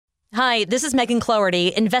Hi, this is Megan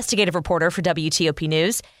Cloherty, investigative reporter for WTOP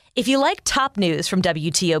News. If you like top news from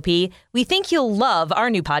WTOP, we think you'll love our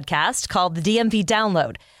new podcast called The DMV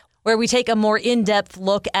Download, where we take a more in-depth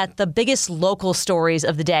look at the biggest local stories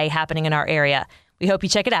of the day happening in our area. We hope you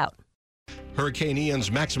check it out. Hurricane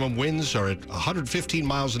Ian's maximum winds are at 115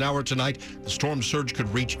 miles an hour tonight. The storm surge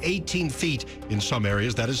could reach 18 feet in some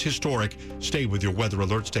areas. That is historic. Stay with your weather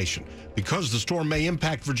alert station. Because the storm may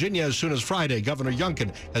impact Virginia as soon as Friday, Governor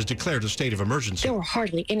Youngkin has declared a state of emergency. There were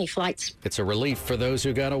hardly any flights. It's a relief for those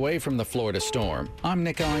who got away from the Florida storm. I'm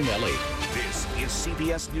Nick Iannelli. This is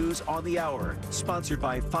CBS News on the Hour, sponsored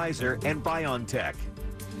by Pfizer and BioNTech.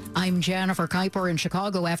 I'm Jennifer Kuiper in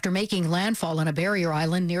Chicago after making landfall on a barrier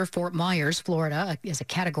island near Fort Myers, Florida, is a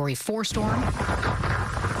Category 4 storm.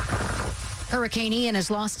 Hurricane Ian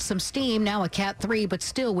has lost some steam, now a Cat 3, but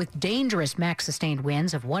still with dangerous max sustained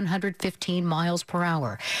winds of 115 miles per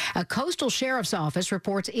hour. A coastal sheriff's office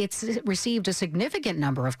reports it's received a significant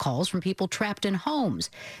number of calls from people trapped in homes.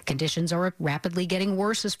 Conditions are rapidly getting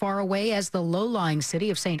worse as far away as the low-lying city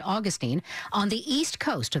of St. Augustine on the east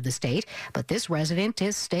coast of the state, but this resident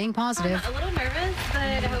is staying positive. I'm a little nervous,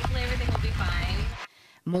 but hopefully everything will be fine.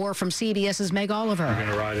 More from CBS's Meg Oliver. We're going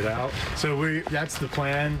to ride it out. So that's the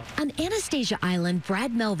plan. On Anastasia Island,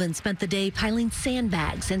 Brad Melvin spent the day piling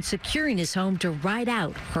sandbags and securing his home to ride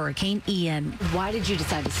out Hurricane Ian. Why did you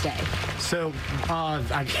decide to stay? So part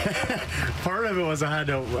of it was I had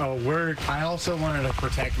to work. I also wanted to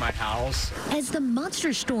protect my house. As the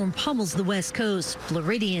monster storm pummels the West Coast,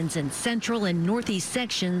 Floridians in central and northeast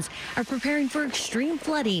sections are preparing for extreme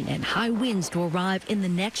flooding and high winds to arrive in the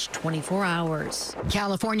next 24 hours.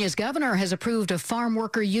 California's governor has approved a farm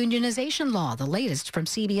worker unionization law, the latest from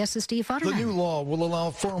CBS's Steve Futterman. The new law will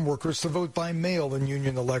allow farm workers to vote by mail in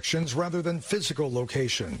union elections rather than physical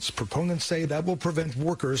locations. Proponents say that will prevent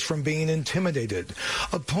workers from being intimidated.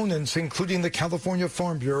 Opponents, including the California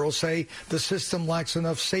Farm Bureau, say the system lacks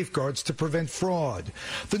enough safeguards to prevent fraud.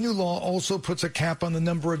 The new law also puts a cap on the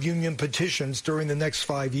number of union petitions during the next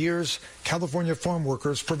 5 years. California farm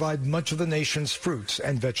workers provide much of the nation's fruits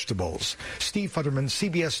and vegetables. Steve Futterman,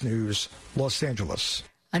 CBS News, Los Angeles.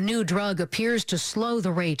 A new drug appears to slow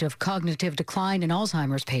the rate of cognitive decline in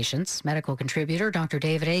Alzheimer's patients. Medical contributor Dr.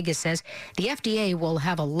 David Agus says the FDA will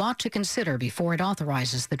have a lot to consider before it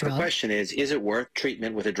authorizes the drug. The question is it worth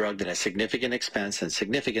treatment with a drug that has significant expense and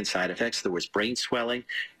significant side effects? There was brain swelling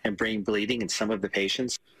and brain bleeding in some of the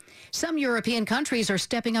patients. Some European countries are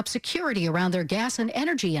stepping up security around their gas and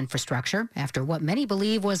energy infrastructure after what many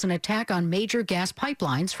believe was an attack on major gas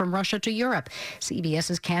pipelines from Russia to Europe.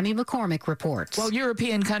 CBS's Cammie McCormick reports. While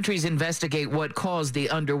European countries investigate what caused the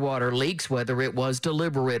underwater leaks, whether it was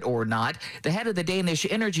deliberate or not, the head of the Danish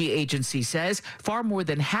Energy Agency says far more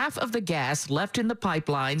than half of the gas left in the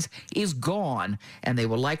pipelines is gone, and they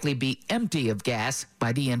will likely be empty of gas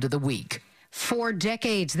by the end of the week. For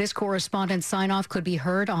decades, this correspondent's sign-off could be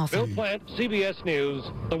heard often. Bill Plant, CBS News,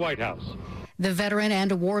 the White House. The veteran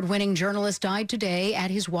and award-winning journalist died today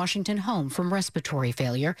at his Washington home from respiratory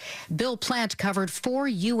failure. Bill Plant covered 4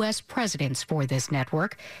 U.S. presidents for this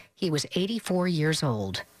network. He was 84 years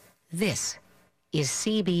old. This is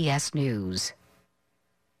CBS News.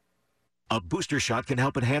 A booster shot can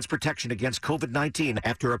help enhance protection against COVID-19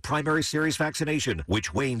 after a primary series vaccination,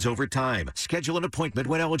 which wanes over time. Schedule an appointment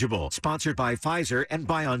when eligible. Sponsored by Pfizer and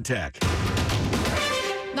BioNTech.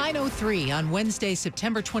 9:03 on Wednesday,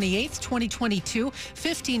 September 28th, 2022.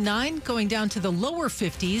 59 going down to the lower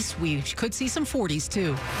 50s. We could see some 40s,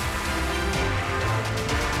 too.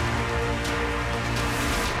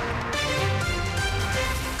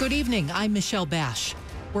 Good evening. I'm Michelle Bash.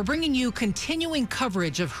 We're bringing you continuing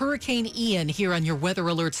coverage of Hurricane Ian here on your Weather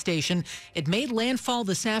Alert station. It made landfall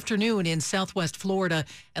this afternoon in southwest Florida.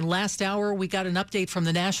 And last hour, we got an update from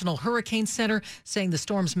the National Hurricane Center saying the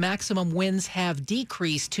storm's maximum winds have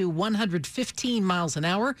decreased to 115 miles an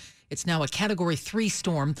hour. It's now a Category 3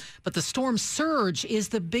 storm, but the storm surge is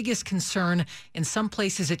the biggest concern. In some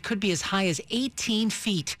places, it could be as high as 18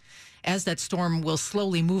 feet. As that storm will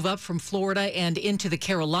slowly move up from Florida and into the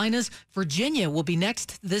Carolinas, Virginia will be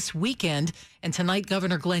next this weekend. And tonight,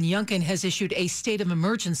 Governor Glenn Youngkin has issued a state of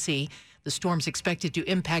emergency. The storm's expected to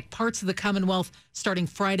impact parts of the Commonwealth starting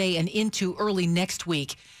Friday and into early next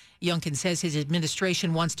week. Youngkin says his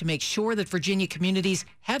administration wants to make sure that Virginia communities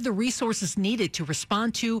have the resources needed to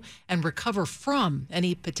respond to and recover from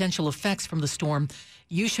any potential effects from the storm.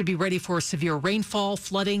 You should be ready for severe rainfall,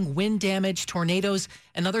 flooding, wind damage, tornadoes,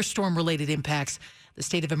 and other storm-related impacts. The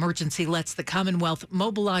state of emergency lets the Commonwealth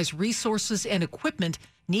mobilize resources and equipment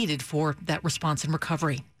needed for that response and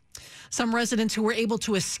recovery. Some residents who were able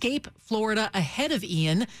to escape Florida ahead of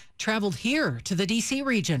Ian traveled here to the D.C.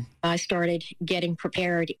 region. I started getting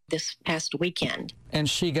prepared this past weekend. And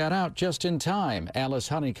she got out just in time. Alice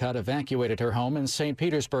Honeycutt evacuated her home in St.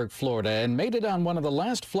 Petersburg, Florida, and made it on one of the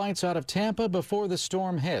last flights out of Tampa before the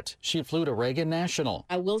storm hit. She flew to Reagan National.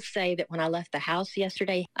 I will say that when I left the house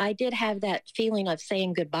yesterday, I did have that feeling of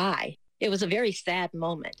saying goodbye. It was a very sad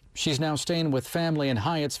moment. She's now staying with family in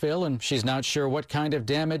Hyattsville, and she's not sure what kind of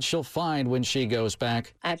damage she'll find when she goes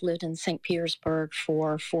back. I've lived in St. Petersburg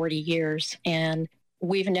for 40 years, and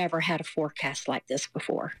we've never had a forecast like this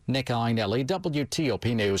before. Nick Iannelli,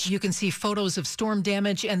 WTOP News. You can see photos of storm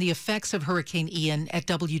damage and the effects of Hurricane Ian at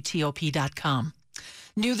WTOP.com.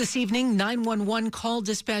 New this evening, 911 call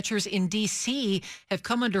dispatchers in D.C. have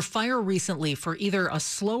come under fire recently for either a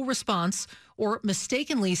slow response or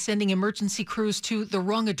mistakenly sending emergency crews to the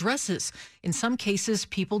wrong addresses. In some cases,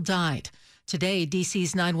 people died. Today,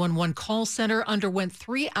 D.C.'s 911 call center underwent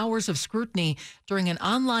 3 hours of scrutiny during an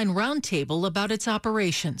online roundtable about its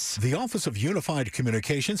operations. The Office of Unified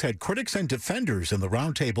Communications had critics and defenders in the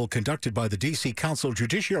roundtable conducted by the D.C. Council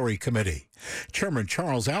Judiciary Committee. Chairman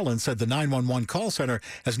Charles Allen said the 911 call center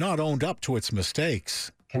has not owned up to its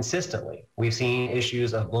mistakes. Consistently, we've seen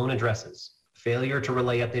issues of blown addresses, failure to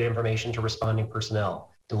relay updated information to responding personnel,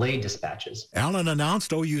 delayed dispatches. Allen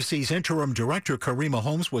announced OUC's interim director, Karima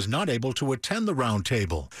Holmes, was not able to attend the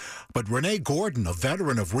roundtable. But Renee Gordon, a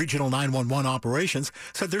veteran of regional 911 operations,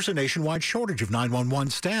 said there's a nationwide shortage of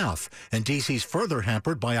 911 staff, and DC's further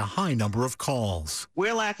hampered by a high number of calls.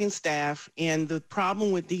 We're lacking staff, and the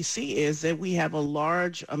problem with DC is that we have a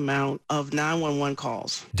large amount of 911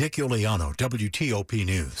 calls. Dick Iuliano, WTOP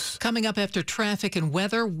News. Coming up after traffic and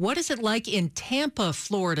weather, what is it like in Tampa,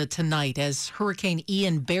 Florida tonight as Hurricane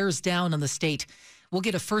Ian bears down on the state? We'll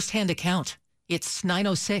get a first-hand account. It's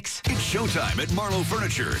 9:06. It's showtime at Marlowe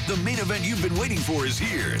Furniture. The main event you've been waiting for is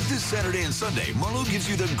here. This Saturday and Sunday, Marlowe gives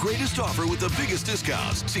you the greatest offer with the biggest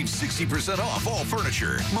discounts. Save 60% off all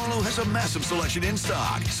furniture. Marlowe has a massive selection in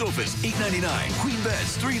stock. Sofas, $8.99. Queen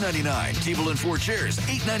beds, $3.99. Table and 4 chairs,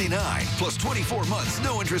 $8.99. Plus 24 months,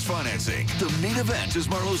 no interest financing. The main event is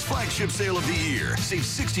Marlowe's flagship sale of the year. Save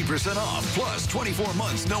 60% off, plus 24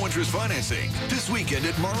 months, no interest financing. This weekend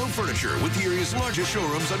at Marlowe Furniture with the area's largest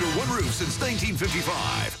showrooms under one roof since 1955.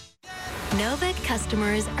 Novec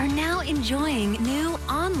customers are now enjoying new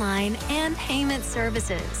online and payment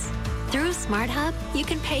services. Through SmartHub, you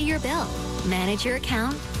can pay your bill, manage your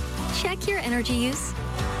account, check your energy use,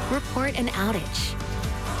 report an outage,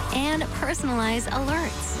 and personalize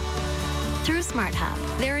alerts. Through SmartHub,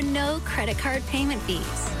 there are no credit card payment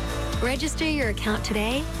fees. Register your account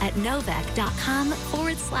today at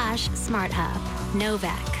novec.com/SmartHub.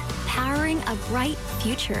 Novec, powering a bright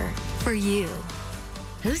future for you.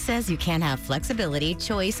 Who says you can't have flexibility,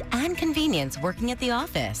 choice, and convenience working at the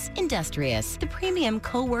office? Industrious, the premium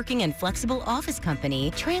co-working and flexible office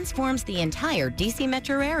company, transforms the entire DC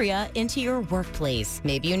metro area into your workplace.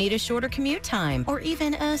 Maybe you need a shorter commute time or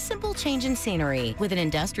even a simple change in scenery. With an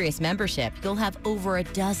Industrious membership, you'll have over a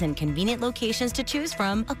dozen convenient locations to choose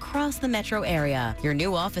from across the metro area. Your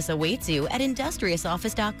new office awaits you at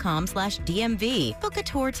industriousoffice.com/DMV. Book a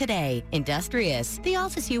tour today. Industrious, the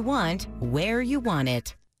office you want, where you want it.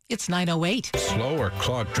 It's 9:08. Slow or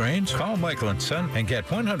clogged drains? Call Michael & Son and get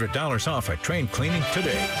 $100 off at drain cleaning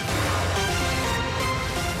today.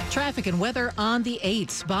 Traffic and weather on the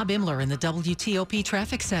 8s. Bob Imler in the WTOP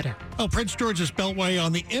Traffic Center. Well, Prince George's Beltway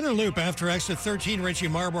on the inner loop after exit 13 Ritchie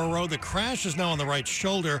Marlborough Road. The crash is now on the right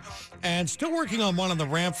shoulder and still working on one on the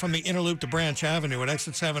ramp from the inner loop to Branch Avenue at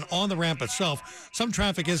exit 7 on the ramp itself. Some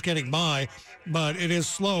traffic is getting by, but it is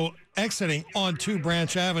slow exiting onto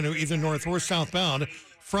Branch Avenue, either north or southbound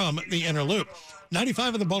from the inner loop.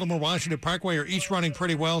 95 and the Baltimore-Washington Parkway are each running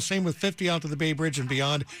pretty well. Same with 50 out to the Bay Bridge and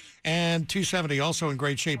beyond. And 270 also in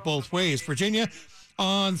great shape both ways. Virginia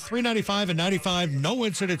on 395 and 95, no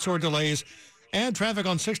incidents or delays. And traffic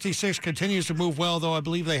on 66 continues to move well, though I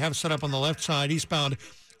believe they have set up on the left side, eastbound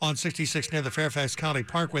on 66 near the Fairfax County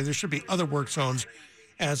Parkway. There should be other work zones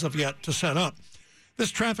as of yet to set up. This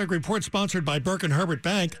traffic report sponsored by Burke & Herbert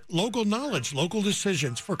Bank. Local knowledge, local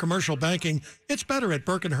decisions for commercial banking. It's better at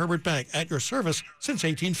Burke & Herbert Bank, at your service since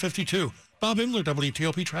 1852. Bob Imler,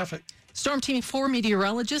 WTOP Traffic. Storm Team 4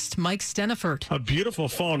 meteorologist Mike Steniford. A beautiful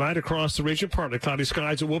fall night across the region. Partly cloudy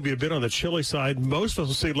skies. It will be a bit on the chilly side. Most of us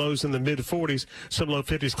will see lows in the mid-40s, some low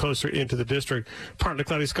 50s closer into the district. Partly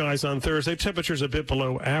cloudy skies on Thursday. Temperatures a bit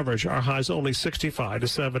below average. Our highs only 65 to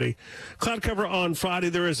 70. Cloud cover on Friday.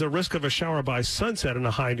 There is a risk of a shower by sunset and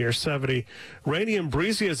a high near 70. Rainy and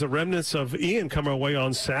breezy as the remnants of Ian come our way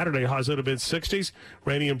on Saturday. Highs low to mid-60s.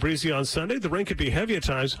 Rainy and breezy on Sunday. The rain could be heavy at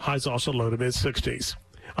times. Highs also low to mid-60s.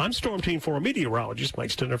 I'm Storm Team 4 meteorologist Mike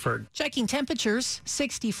Steniford. Checking temperatures,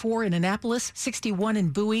 64 in Annapolis, 61 in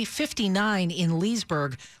Bowie, 59 in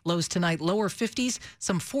Leesburg. Lows tonight, lower 50s,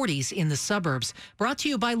 some 40s in the suburbs. Brought to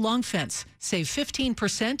you by Long Fence. Save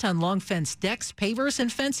 15% on Long Fence decks, pavers, and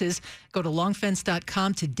fences. Go to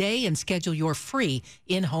longfence.com today and schedule your free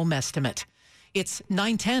in-home estimate. It's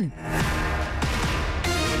 9:10.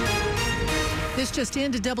 This just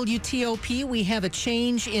into WTOP. We have a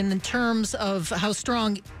change in terms of how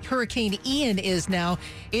strong Hurricane Ian is now.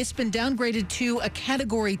 It's been downgraded to a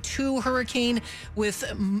Category 2 hurricane with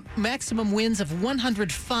maximum winds of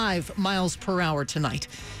 105 miles per hour tonight.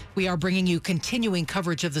 We are bringing you continuing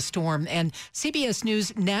coverage of the storm, and CBS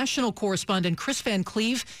News national correspondent Chris Van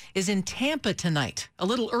Cleve is in Tampa tonight. A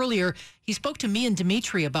little earlier, he spoke to me and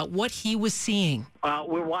Dimitri about what he was seeing.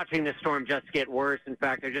 We're watching this storm just get worse. In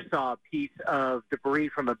fact, I just saw a piece of debris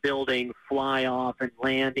from a building fly off and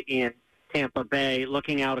land in Tampa Bay.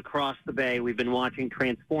 Looking out across the bay, we've been watching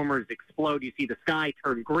transformers explode. You see the sky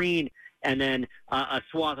turn green, and then a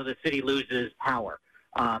swath of the city loses power.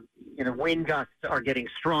 Wind gusts are getting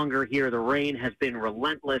stronger here. The rain has been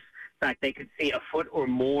relentless. In fact, they could see a foot or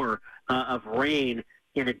more of rain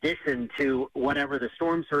in addition to whatever the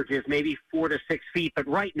storm surge is, maybe 4 to 6 feet. But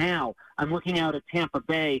right now, I'm looking out at Tampa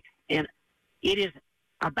Bay, and it is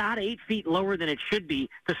about 8 feet lower than it should be.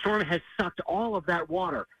 The storm has sucked all of that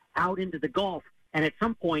water out into the Gulf, and at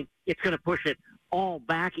some point, it's going to push it all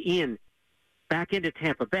back into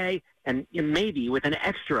Tampa Bay, and maybe with an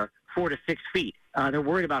extra 4 to 6 feet. They're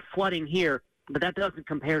worried about flooding here, but that doesn't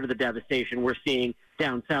compare to the devastation we're seeing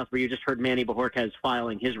down south, where you just heard Manny Bajorquez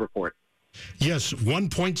filing his report. Yes,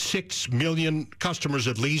 1.6 million customers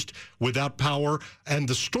at least without power. And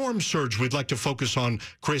the storm surge we'd like to focus on,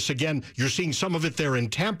 Chris. Again, you're seeing some of it there in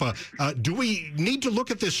Tampa. Do we need to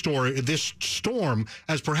look at this storm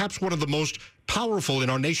as perhaps one of the most powerful in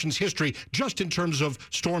our nation's history, just in terms of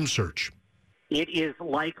storm surge? It is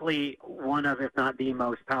likely one of, if not the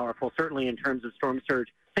most powerful, certainly in terms of storm surge.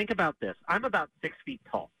 Think about this. I'm about 6 feet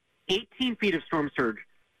tall. 18 feet of storm surge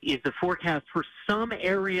is the forecast for some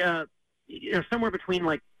area, somewhere between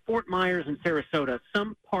like Fort Myers and Sarasota.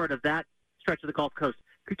 Some part of that stretch of the Gulf Coast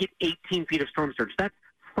could get 18 feet of storm surge. That's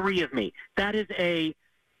 3 of me. That is a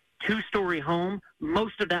 2-story home,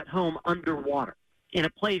 most of that home underwater in a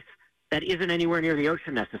place that isn't anywhere near the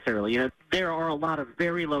ocean necessarily. There are a lot of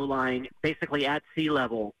very low-lying, basically at sea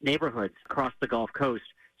level neighborhoods across the Gulf Coast.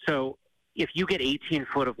 So if you get 18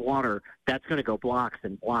 foot of water, that's going to go blocks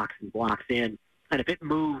and blocks and blocks in. And if it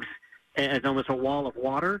moves as almost a wall of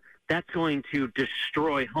water, that's going to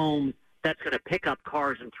destroy homes. That's going to pick up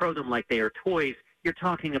cars and throw them like they are toys. You're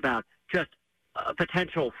talking about just a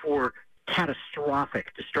potential for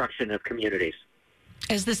catastrophic destruction of communities.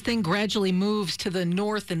 As this thing gradually moves to the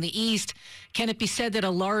north and the east, can it be said that a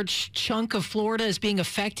large chunk of Florida is being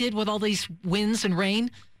affected with all these winds and rain?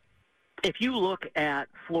 If you look at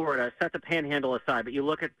Florida, set the panhandle aside, but you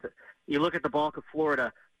look at the bulk of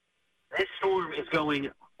Florida, this storm is going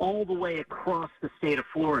all the way across the state of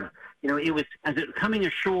Florida. It was coming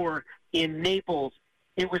ashore in Naples,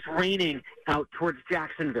 it was raining out towards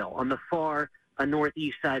Jacksonville on the far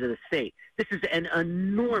northeast side of the state. This is an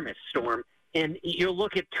enormous storm. And you'll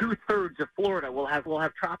look at 2/3 of Florida will have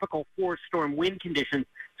tropical force storm wind conditions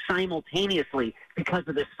simultaneously because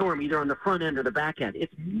of this storm, either on the front end or the back end.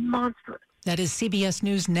 It's monstrous. That is CBS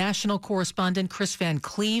News national correspondent Chris Van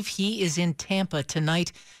Cleve. He is in Tampa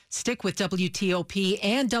tonight. Stick with WTOP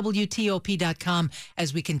and WTOP.com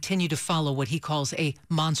as we continue to follow what he calls a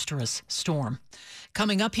monstrous storm.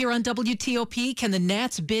 Coming up here on WTOP, can the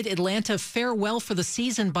Nats bid Atlanta farewell for the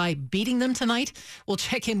season by beating them tonight? We'll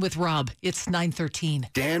check in with Rob. It's 9:13.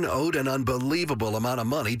 Dan owed an unbelievable amount of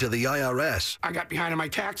money to the IRS. I got behind on my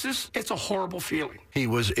taxes. It's a horrible feeling. He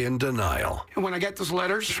was in denial. And when I get those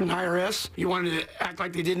letters from the IRS, you wanted to act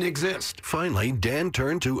like they didn't exist. Finally, Dan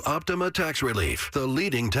turned to Optima Tax Relief, the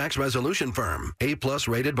leading tax tax resolution firm. A-plus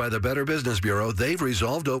rated by the Better Business Bureau, they've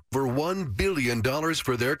resolved over $1 billion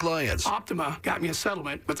for their clients. Optima got me a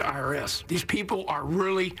settlement with the IRS. These people are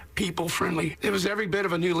really people-friendly. It was every bit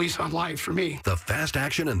of a new lease on life for me. The fast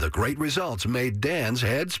action and the great results made Dan's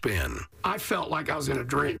head spin. I felt like I was in a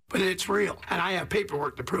dream, but it's real, and I have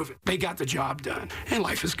paperwork to prove it. They got the job done, and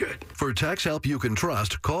life is good. For tax help you can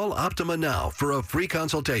trust, call Optima now for a free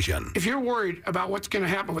consultation. If you're worried about what's going to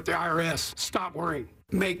happen with the IRS, stop worrying.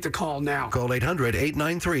 Make the call now. Call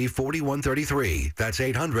 800-893-4133. That's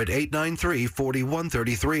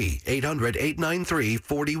 800-893-4133.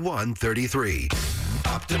 800-893-4133.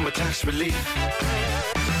 Optima Tax Relief.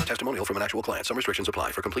 Testimonial from an actual client. Some restrictions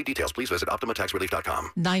apply. For complete details, please visit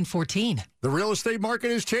OptimaTaxRelief.com. 9:14. The real estate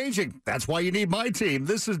market is changing. That's why you need my team.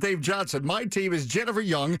 This is Dave Johnson. My team is Jennifer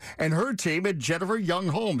Young and her team at Jennifer Young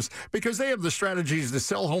Homes, because they have the strategies to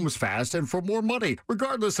sell homes fast and for more money,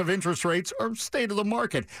 regardless of interest rates or state of the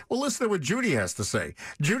market. Well, listen to what Judy has to say.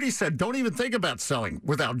 Judy said, don't even think about selling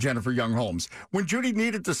without Jennifer Young Homes. When Judy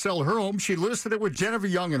needed to sell her home, she listed it with Jennifer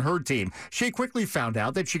Young and her team. She quickly found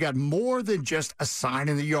out that she got more than just a sign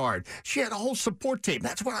in the yard. She had a whole support team.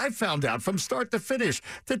 That's what I found out from start to finish,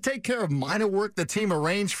 to take care of minor work. The team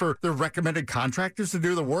arranged for their recommended contractors to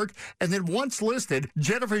do the work. And then once listed,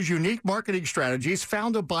 Jennifer's unique marketing strategies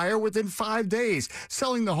found a buyer within 5 days,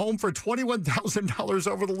 selling the home for $21,000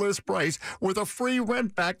 over the list price with a free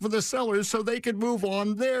rent back for the sellers so they could move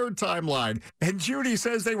on their timeline. And Judy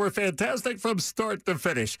says they were fantastic from start to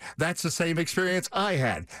finish. That's the same experience I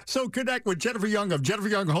had. So connect with Jennifer Young of Jennifer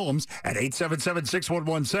Young Homes at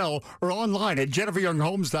 877-611-SELL or online at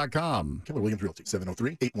jenniferyounghomes.com. Keller Williams Realty,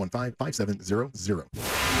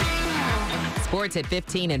 703-815-5700. Sports at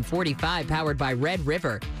 15 and 45, powered by Red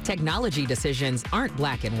River. Technology decisions aren't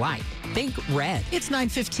black and white. Think red. It's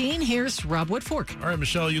 9:15. Here's Rob Woodfork. All right,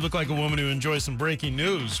 Michelle, you look like a woman who enjoys some breaking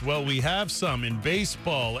news. Well, we have some in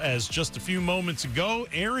baseball, as just a few moments ago,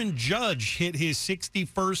 Aaron Judge hit his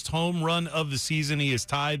 61st home run of the season. He has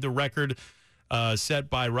tied the record set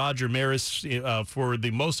by Roger Maris for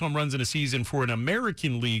the most home runs in a season for an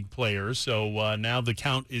American League player. So now the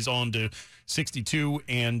count is on to 62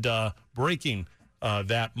 and breaking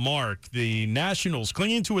that mark. The Nationals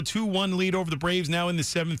clinging to a 2-1 lead over the Braves now in the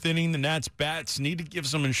 7th inning. The Nats bats need to give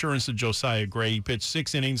some insurance to Josiah Gray. He pitched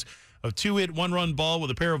 6 innings of 2-hit, 1-run ball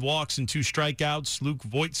with a pair of walks and 2 strikeouts. Luke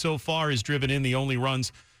Voigt so far has driven in the only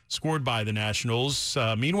runs scored by the Nationals.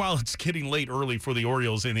 Meanwhile, it's getting late early for the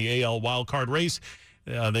Orioles in the AL wildcard race.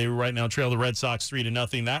 They right now trail the Red Sox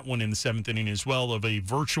 3-0. That one in the 7th inning as well of a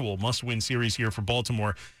virtual must-win series here for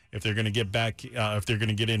Baltimore if they're going to get back, if they're going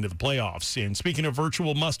to get into the playoffs. And speaking of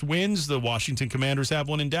virtual must-wins, the Washington Commanders have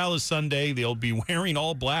one in Dallas Sunday. They'll be wearing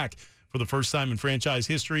all black for the first time in franchise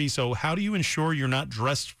history. So how do you ensure you're not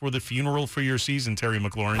dressed for the funeral for your season, Terry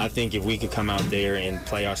McLaurin? I think if we could come out there and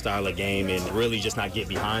play our style of game and really just not get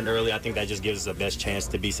behind early, I think that just gives us the best chance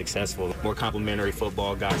to be successful. More complimentary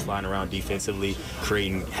football, guys flying around defensively,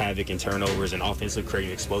 creating havoc and turnovers, and offensively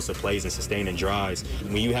creating explosive plays and sustaining drives.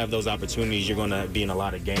 When you have those opportunities, you're going to be in a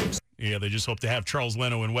lot of games. Yeah, they just hope to have Charles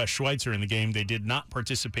Leno and Wes Schweitzer in the game. They did not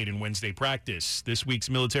participate in Wednesday practice. This week's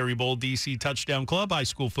Military Bowl DC Touchdown Club High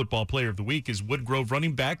School Football Player of the Week is Woodgrove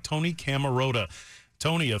running back Tony Camarota.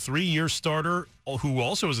 Tony, a 3-year starter who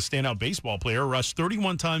also is a standout baseball player, rushed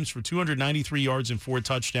 31 times for 293 yards and 4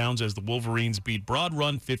 touchdowns as the Wolverines beat Broad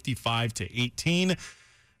Run 55-18.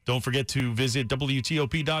 Don't forget to visit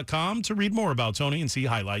WTOP.com to read more about Tony and see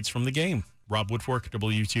highlights from the game. Rob Woodfork,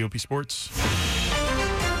 WTOP Sports.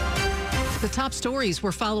 The top stories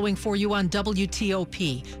we're following for you on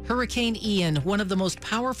WTOP. Hurricane Ian, one of the most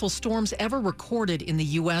powerful storms ever recorded in the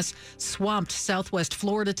U.S., swamped southwest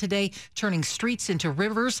Florida today, turning streets into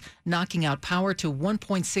rivers, knocking out power to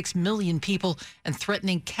 1.6 million people, and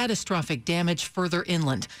threatening catastrophic damage further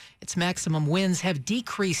inland. Its maximum winds have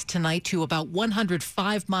decreased tonight to about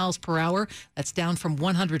 105 miles per hour. That's down from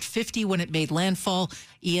 150 when it made landfall.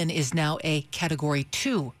 Ian is now a Category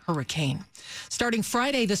 2 hurricane. Starting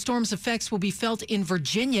Friday, the storm's effects will be felt in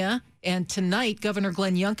Virginia. And tonight, Governor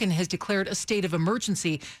Glenn Youngkin has declared a state of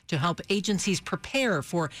emergency to help agencies prepare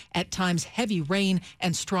for, at times, heavy rain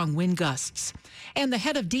and strong wind gusts. And the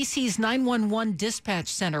head of D.C.'s 911 dispatch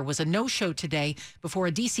center was a no-show today before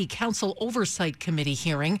a D.C. Council Oversight Committee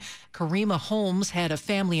hearing. Karima Holmes had a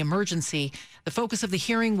family emergency. The focus of the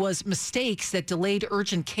hearing was mistakes that delayed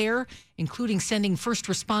urgent care, including sending first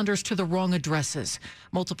responders to the wrong addresses.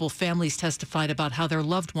 Multiple families testified about how their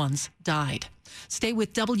loved ones died. Stay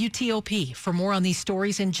with WTOP for more on these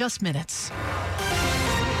stories in just minutes.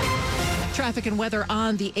 Traffic and weather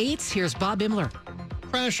on the 8s. Here's Bob Imler.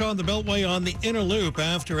 Crash on the Beltway on the inner loop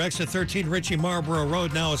after exit 13 Ritchie Marlboro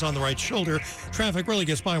Road now is on the right shoulder. Traffic really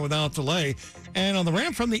gets by without delay. And on the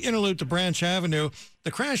ramp from the inner loop to Branch Avenue,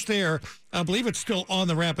 the crash there, I believe it's still on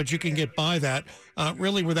the ramp, but you can get by that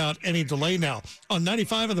really without any delay now. On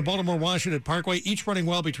 95 and the Baltimore-Washington Parkway, each running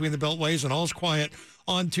well between the Beltways, and all's quiet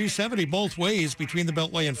on 270 both ways between the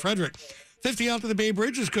Beltway and Frederick. 50 out to the Bay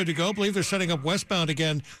Bridge is good to go. I believe they're setting up westbound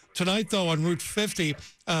again tonight, though, on Route 50,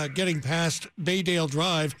 getting past Baydale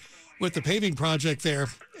Drive with the paving project there.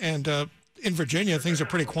 And in Virginia, things are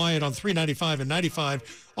pretty quiet on 395 and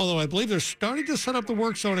 95, although I believe they're starting to set up the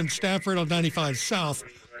work zone in Stafford on 95 South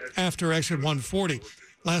after exit 140.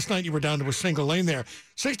 Last night, you were down to a single lane there.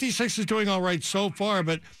 66 is doing all right so far,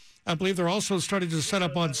 but I believe they're also starting to set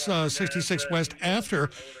up on 66 West after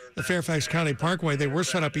the Fairfax County Parkway. They were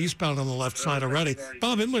set up eastbound on the left side already.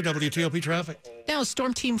 Bob Imler, WTOP Traffic. Now,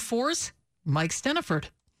 Storm Team 4's Mike Steniford.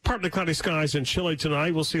 Partly cloudy skies and chilly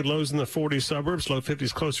tonight. We'll see lows in the 40s suburbs, low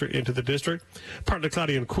 50s closer into the district. Partly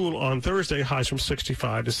cloudy and cool on Thursday, highs from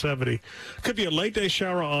 65 to 70. Could be a late day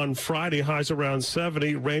shower on Friday, highs around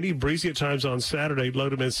 70. Rainy, breezy at times on Saturday, low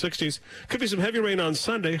to mid 60s. Could be some heavy rain on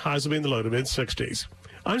Sunday, highs will be in the low to mid 60s.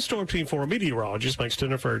 I'm Storm Team 4 meteorologist Mike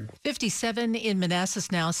Steniford. 57 in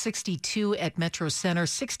Manassas now, 62 at Metro Center,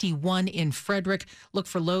 61 in Frederick. Look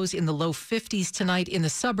for lows in the low 50s tonight. In the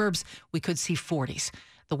suburbs, we could see 40s.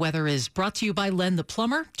 The weather is brought to you by Len the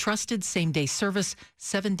Plumber, trusted same-day service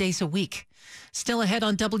 7 days a week. Still ahead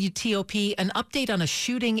on WTOP, an update on a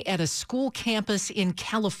shooting at a school campus in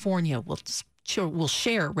California. We'll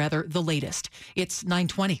share the latest. It's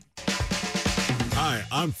 9:20. Hi,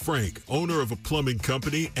 I'm Frank, owner of a plumbing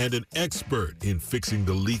company and an expert in fixing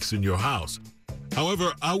the leaks in your house.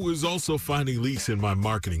 However, I was also finding leaks in my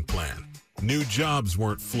marketing plan. New jobs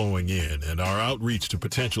weren't flowing in, and our outreach to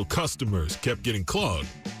potential customers kept getting clogged.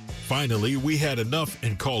 Finally, we had enough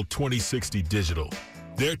and called 2060 Digital.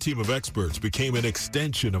 Their team of experts became an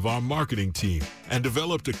extension of our marketing team and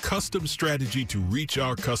developed a custom strategy to reach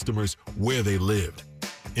our customers where they lived.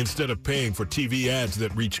 Instead of paying for TV ads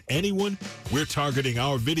that reach anyone, we're targeting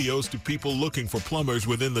our videos to people looking for plumbers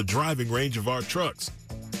within the driving range of our trucks.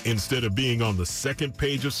 Instead of being on the second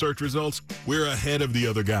page of search results, we're ahead of the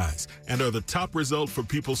other guys and are the top result for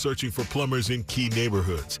people searching for plumbers in key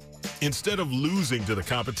neighborhoods. Instead of losing to the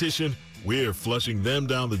competition, we're flushing them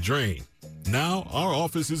down the drain. Now our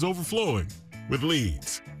office is overflowing with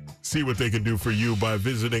leads. See what they can do for you by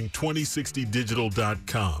visiting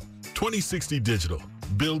 2060digital.com. 2060 Digital,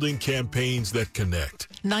 building campaigns that connect.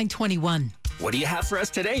 9:21. What do you have for us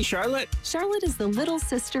today, Charlotte? Charlotte is the little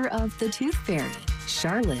sister of the Tooth Fairy.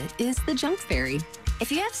 Charlotte is the Junk Fairy.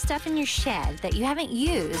 If you have stuff in your shed that you haven't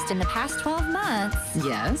used in the past 12 months,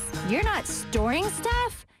 yes, you're not storing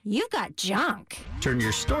stuff, you've got junk. Turn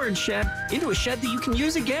your storage shed into a shed that you can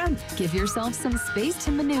use again. Give yourself some space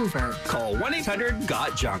to maneuver. Call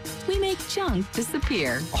 1-800-GOT-JUNK. We make junk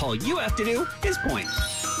disappear. All you have to do is point.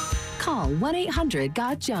 Call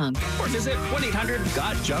 1-800-GOT-JUNK. Or visit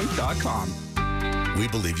 1-800-GOT-JUNK.com. We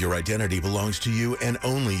believe your identity belongs to you and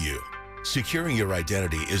only you. Securing your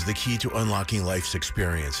identity is the key to unlocking life's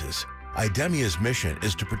experiences. IDEMIA's mission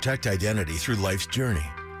is to protect identity through life's journey.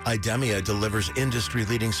 IDEMIA delivers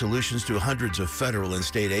industry-leading solutions to hundreds of federal and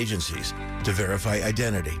state agencies to verify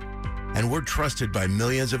identity. And we're trusted by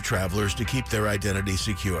millions of travelers to keep their identity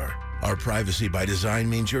secure. Our privacy by design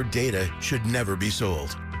means your data should never be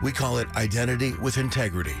sold. We call it Identity with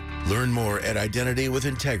Integrity. Learn more at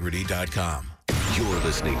identitywithintegrity.com. You're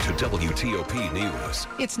listening to WTOP News.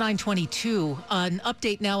 It's 9:22. An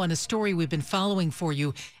update now on a story we've been following for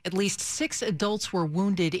you. At least 6 adults were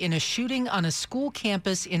wounded in a shooting on a school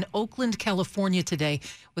campus in Oakland, California today,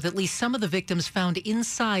 with at least some of the victims found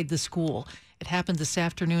inside the school. It happened this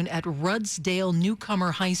afternoon at Rudsdale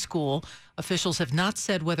Newcomer High School. Officials have not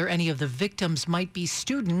said whether any of the victims might be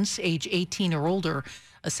students age 18 or older.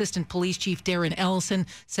 Assistant Police Chief Darren Ellison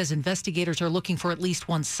says investigators are looking for at least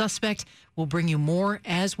one suspect. We'll bring you more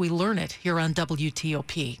as we learn it here on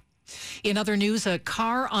WTOP. In other news, a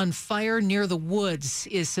car on fire near the woods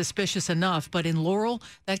is suspicious enough, but in Laurel,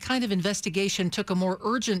 that kind of investigation took a more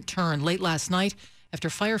urgent turn late last night after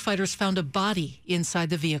firefighters found a body inside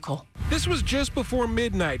the vehicle. This was just before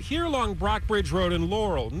midnight here along Brockbridge Road in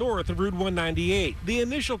Laurel, north of Route 198. The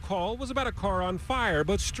initial call was about a car on fire,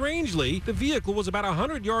 but strangely, the vehicle was about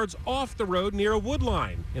 100 yards off the road near a wood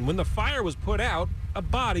line. And when the fire was put out, a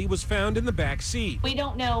body was found in the back seat. We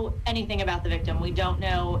don't know anything about the victim. We don't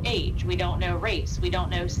know age. We don't know race. We don't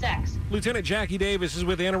know sex. Lieutenant Jackie Davis is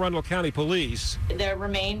with Anne Arundel County Police. The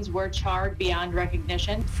remains were charred beyond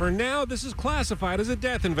recognition. For now, this is classified as a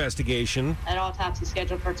death investigation. An autopsy is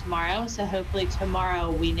scheduled for tomorrow, so hopefully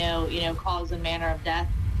tomorrow we know, cause and manner of death.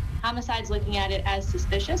 Homicide's looking at it as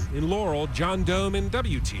suspicious. In Laurel, John Doman,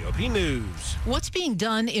 WTOP News. What's being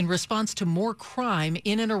done in response to more crime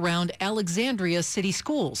in and around Alexandria city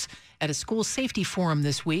schools? At a school safety forum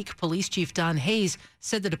this week, Police Chief Don Hayes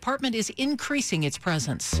said the department is increasing its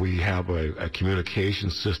presence. We have a communication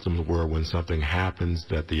system where when something happens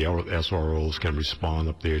that the SROs can respond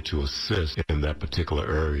up there to assist in that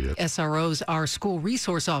particular area. SROs are school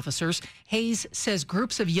resource officers. Hayes says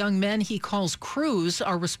groups of young men he calls crews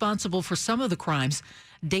are responsible for some of the crimes.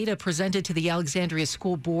 Data presented to the Alexandria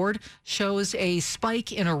School Board shows a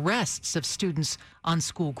spike in arrests of students on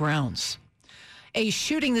school grounds. A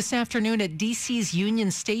shooting this afternoon at D.C.'s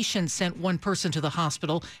Union Station sent one person to the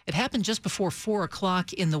hospital. It happened just before 4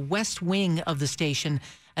 o'clock in the west wing of the station.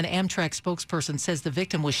 An Amtrak spokesperson says the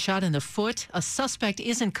victim was shot in the foot. A suspect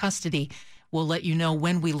is in custody. We'll let you know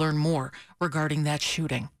when we learn more regarding that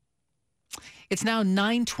shooting. It's now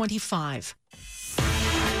 9:25.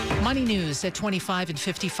 Money news at 25 and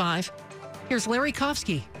 55. Here's Larry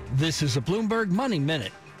Kofsky. This is a Bloomberg Money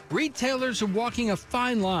Minute. Retailers are walking a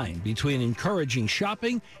fine line between encouraging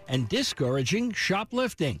shopping and discouraging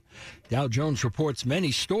shoplifting. Dow Jones reports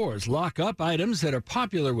many stores lock up items that are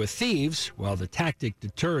popular with thieves. While the tactic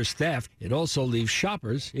deters theft, it also leaves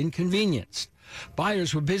shoppers inconvenienced.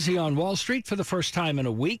 Buyers were busy on Wall Street for the first time in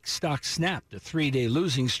a week. Stocks snapped a 3-day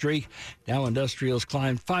losing streak. Dow Industrials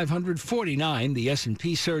climbed 549. The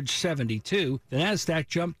S&P surged 72. The Nasdaq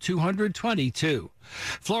jumped 222.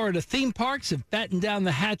 Florida theme parks have battened down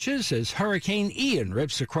the hatches as Hurricane Ian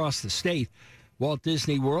rips across the state. Walt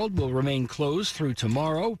Disney World will remain closed through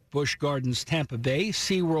tomorrow. Busch Gardens Tampa Bay,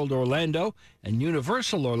 SeaWorld Orlando, and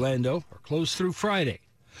Universal Orlando are closed through Friday.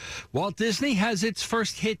 Walt Disney has its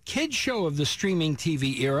first hit kids show of the streaming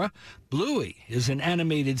TV era. Bluey is an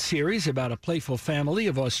animated series about a playful family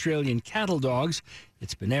of Australian cattle dogs.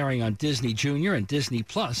 It's been airing on Disney Junior and Disney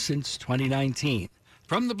Plus since 2019.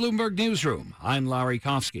 From the Bloomberg Newsroom, I'm Larry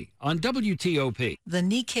Kofsky on WTOP. The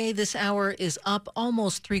Nikkei this hour is up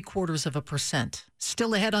almost 0.75%.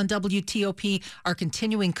 Still ahead on WTOP, our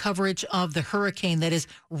continuing coverage of the hurricane that is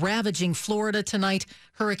ravaging Florida tonight.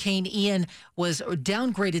 Hurricane Ian was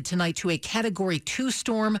downgraded tonight to a Category 2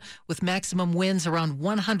 storm with maximum winds around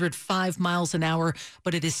 105 miles an hour,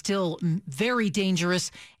 but it is still very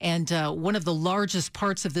dangerous. And one of the largest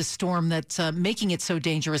parts of this storm that's making it so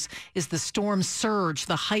dangerous is the storm surge,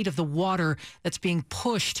 the height of the water that's being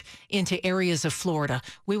pushed into areas of Florida.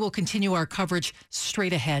 We will continue our coverage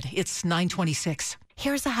straight ahead. It's 9:26.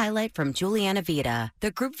 Here's a highlight from Juliana Vita, the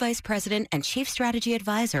Group Vice President and Chief Strategy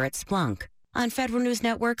Advisor at Splunk, on Federal News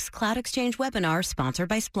Network's Cloud Exchange webinar sponsored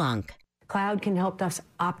by Splunk. Cloud can help us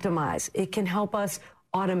optimize. It can help us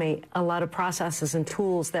automate a lot of processes and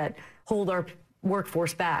tools that hold our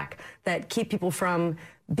workforce back, that keep people from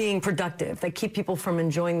being productive, that keep people from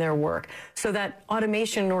enjoying their work. So that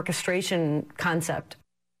automation and orchestration concept.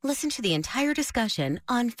 Listen to the entire discussion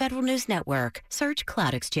on Federal News Network. Search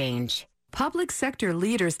Cloud Exchange. Public sector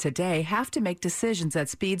leaders today have to make decisions that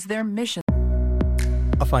speeds their mission.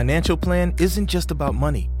 A financial plan isn't just about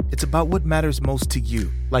money. It's about what matters most to you,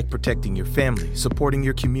 like protecting your family, supporting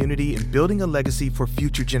your community, and building a legacy for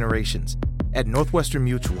future generations. At Northwestern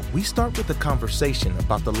Mutual, we start with a conversation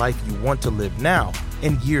about the life you want to live now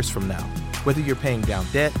and years from now. Whether you're paying down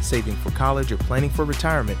debt, saving for college, or planning for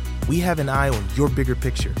retirement, we have an eye on your bigger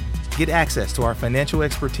picture. Get access to our financial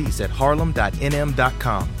expertise at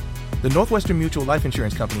harlem.nm.com. The Northwestern Mutual Life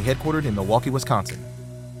Insurance Company, headquartered in Milwaukee, Wisconsin.